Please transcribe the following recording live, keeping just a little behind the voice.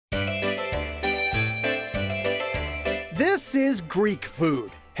This is Greek food.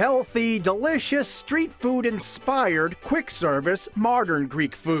 Healthy, delicious, street food inspired, quick service, modern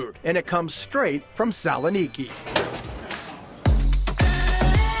Greek food. And it comes straight from Saloniki.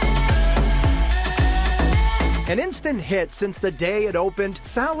 An instant hit since the day it opened,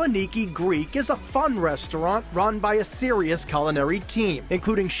 Saloniki Greek is a fun restaurant run by a serious culinary team,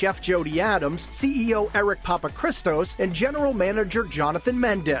 including Chef Jody Adams, CEO Eric Papachristos, and General Manager Jonathan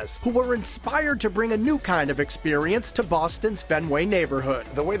Mendez, who were inspired to bring a new kind of experience to Boston's Fenway neighborhood.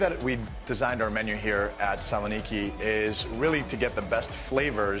 The way that we designed our menu here at Saloniki is really to get the best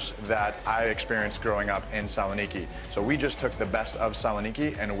flavors that I experienced growing up in Saloniki. So we just took the best of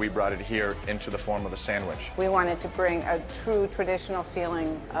Saloniki and we brought it here into the form of a sandwich. We wanted to bring a true traditional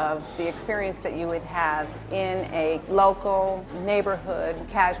feeling of the experience that you would have in a local, neighborhood,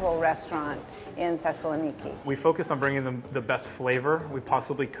 casual restaurant in Thessaloniki. We focused on bringing them the best flavor we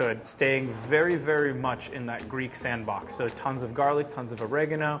possibly could, staying very, very much in that Greek sandbox. So tons of garlic, tons of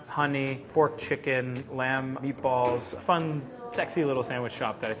oregano, honey, pork, chicken, lamb, meatballs, fun, sexy little sandwich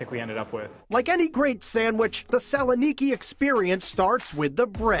shop that I think we ended up with. Like any great sandwich, the Saloniki experience starts with the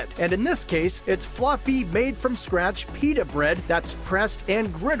bread. And in this case, it's fluffy, made-from-scratch pita bread that's pressed and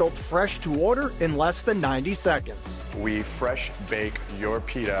griddled fresh to order in less than 90 seconds. We fresh bake your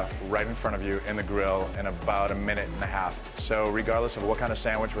pita right in front of you in the grill in about a minute and a half. So regardless of what kind of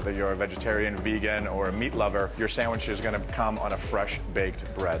sandwich, whether you're a vegetarian, vegan, or a meat lover, your sandwich is going to come on a fresh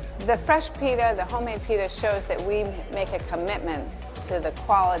baked bread. The fresh pita, the homemade pita, shows that we make a commitment to the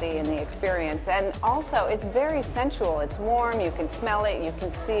quality and the experience. And also, it's very sensual. It's warm, you can smell it, you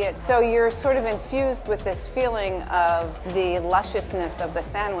can see it. So you're sort of infused with this feeling of the lusciousness of the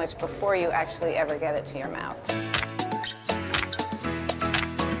sandwich before you actually ever get it to your mouth.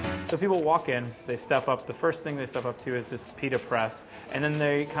 So people walk in, they step up, the first thing they step up to is this pita press, and then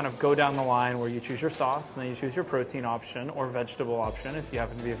they kind of go down the line where you choose your sauce, and then you choose your protein option or vegetable option if you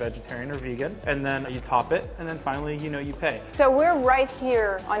happen to be a vegetarian or vegan, and then you top it, and then finally, you pay. So we're right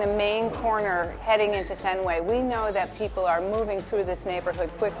here on a main corner heading into Fenway. We know that people are moving through this neighborhood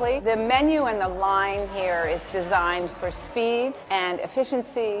quickly. The menu and the line here is designed for speed and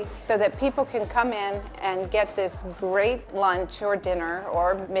efficiency so that people can come in and get this great lunch or dinner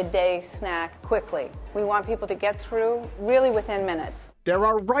or midday snack quickly. We want people to get through really within minutes. There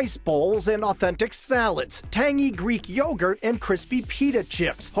are rice bowls and authentic salads, tangy Greek yogurt and crispy pita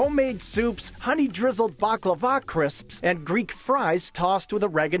chips, homemade soups, honey-drizzled baklava crisps, and Greek fries tossed with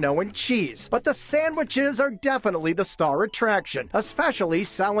oregano and cheese. But the sandwiches are definitely the star attraction, especially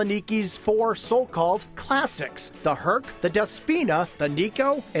Saloniki's 4 so-called classics: the Herc, the Despina, the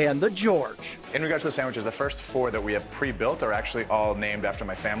Nico, and the George. In regards to the sandwiches, the first 4 that we have pre-built are actually all named after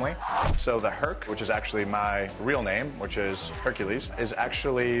my family. So the Herc, which is actually my real name, which is Hercules, is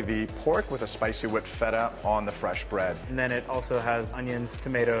actually the pork with a spicy whipped feta on the fresh bread. And then it also has onions,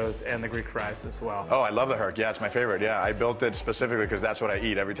 tomatoes, and the Greek fries as well. Oh, I love the Herc. Yeah, it's my favorite. Yeah, I built it specifically because that's what I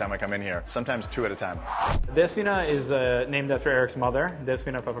eat every time I come in here. Sometimes 2 at a time. Despina is named after Eric's mother,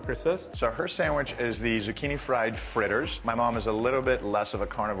 Despina Papachristos. So her sandwich is the zucchini fried fritters. My mom is a little bit less of a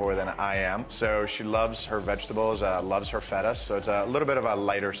carnivore than I am. So she loves her vegetables, loves her feta, so it's a little bit of a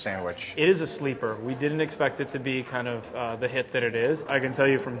lighter sandwich. It is a sleeper. We didn't expect it to be kind of the hit that it is. I can tell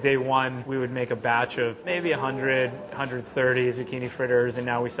you from day one, we would make a batch of maybe 100, 130 zucchini fritters, and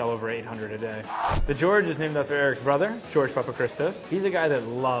now we sell over 800 a day. The George is named after Eric's brother, George Papachristos. He's a guy that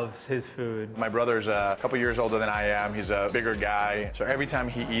loves his food. My brother's a couple years older than I am. He's a bigger guy, so every time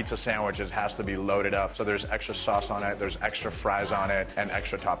he eats a sandwich, it has to be loaded up. So there's extra sauce on it, there's extra fries on it, and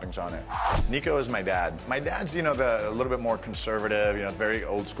extra toppings on it. Nico is my dad. My dad's, a little bit more conservative, very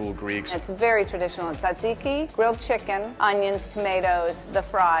old school Greeks. It's very traditional. Tzatziki, grilled chicken, onions, tomatoes, the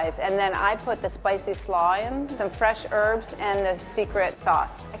fries, and then I put the spicy slaw in, some fresh herbs, and the secret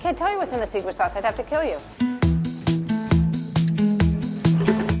sauce. I can't tell you what's in the secret sauce. I'd have to kill you.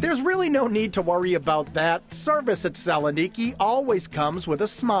 There's really no need to worry about that. Service at Saloniki always comes with a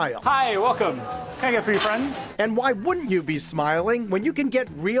smile. Hi, welcome. Can I get for you, friends? And why wouldn't you be smiling when you can get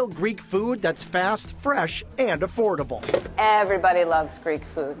real Greek food that's fast, fresh, and affordable? Everybody loves Greek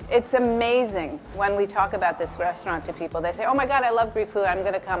food. It's amazing when we talk about this restaurant to people. They say, oh my God, I love Greek food. I'm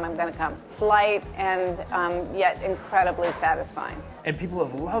going to come. It's light and yet incredibly satisfying. And people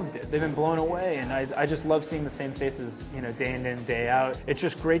have loved it. They've been blown away, and I just love seeing the same faces, day in and day out. It's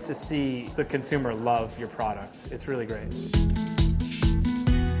just great to see the consumer love your product. It's really great.